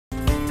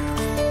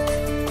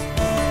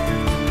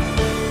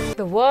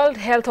The World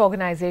Health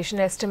Organization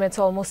estimates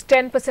almost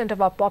 10%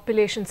 of our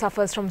population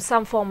suffers from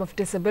some form of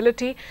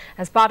disability.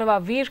 As part of our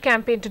Veer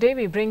campaign today,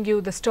 we bring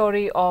you the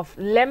story of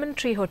Lemon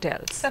Tree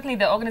Hotels. Certainly,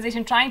 the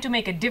organization trying to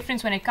make a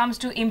difference when it comes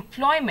to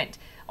employment.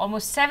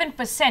 Almost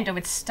 7% of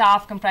its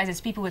staff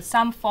comprises people with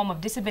some form of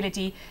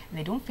disability, and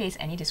they don't face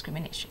any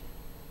discrimination.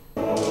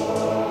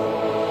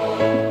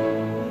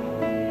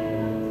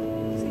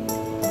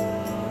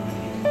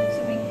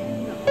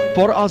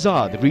 For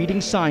Azad,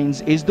 reading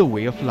signs is the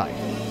way of life.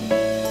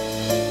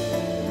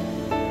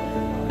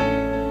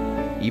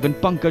 Even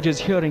Pankaj is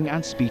hearing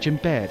and speech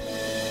impaired.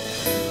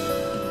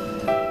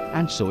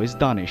 And so is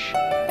Danish.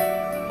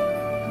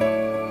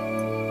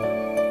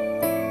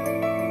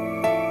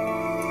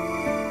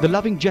 The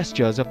loving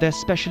gestures of their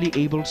specially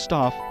abled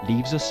staff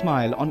leaves a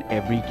smile on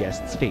every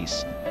guest's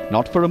face.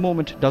 Not for a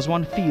moment does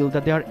one feel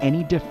that they are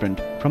any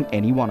different from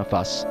any one of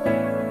us.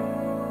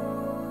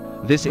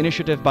 This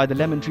initiative by the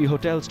Lemon Tree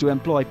Hotels to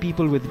employ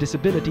people with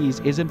disabilities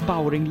is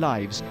empowering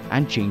lives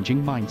and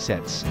changing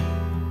mindsets.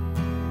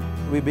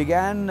 We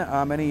began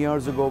many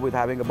years ago with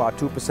having about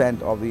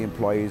 2% of the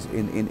employees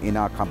in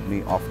our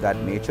company of that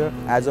nature.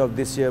 As of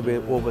this year,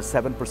 we're over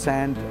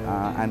 7%,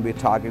 and we're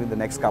targeting the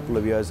next couple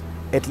of years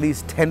at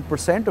least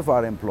 10% of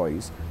our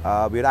employees.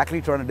 We're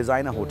actually trying to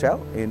design a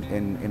hotel in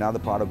another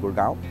part of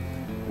Gurgaon,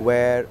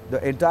 where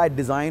the entire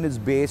design is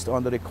based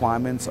on the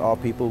requirements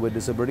of people with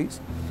disabilities.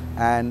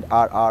 And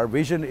our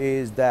vision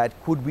is that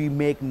could we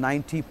make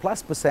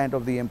 90+%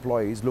 of the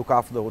employees look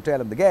after the hotel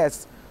and the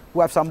guests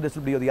who have some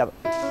disability or the other.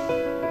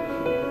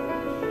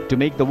 To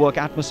make the work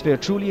atmosphere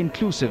truly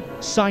inclusive,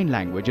 sign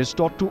language is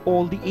taught to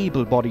all the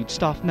able-bodied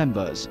staff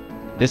members.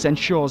 This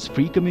ensures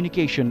free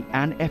communication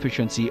and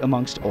efficiency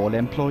amongst all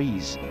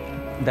employees.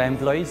 The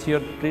employees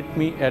here treat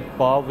me at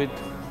par with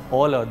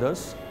all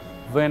others.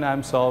 When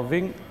I'm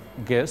serving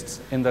guests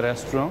in the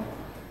restaurant,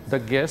 the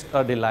guests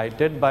are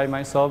delighted by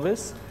my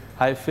service.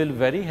 I feel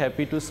very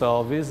happy to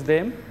service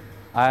them.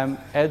 I am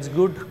as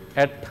good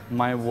at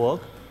my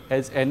work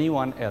as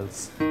anyone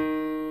else.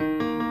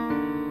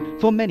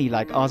 For many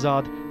like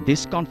Azad,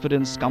 this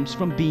confidence comes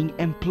from being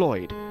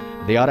employed.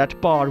 They are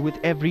at par with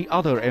every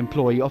other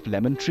employee of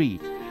Lemon Tree.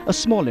 A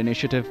small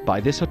initiative by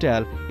this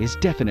hotel is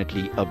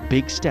definitely a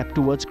big step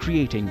towards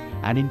creating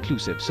an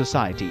inclusive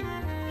society.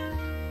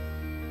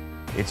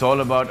 It's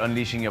all about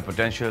unleashing your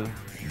potential.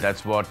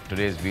 That's what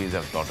today's Veers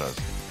have taught us.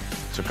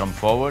 So come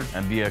forward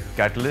and be a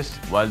catalyst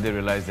while they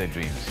realize their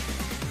dreams.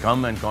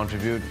 Come and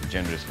contribute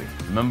generously.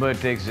 Remember,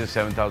 it takes just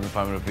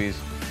 7,500 rupees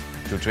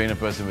to train a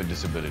person with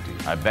disability.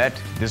 I bet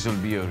this will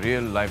be a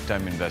real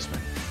lifetime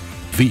investment.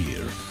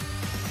 Veer.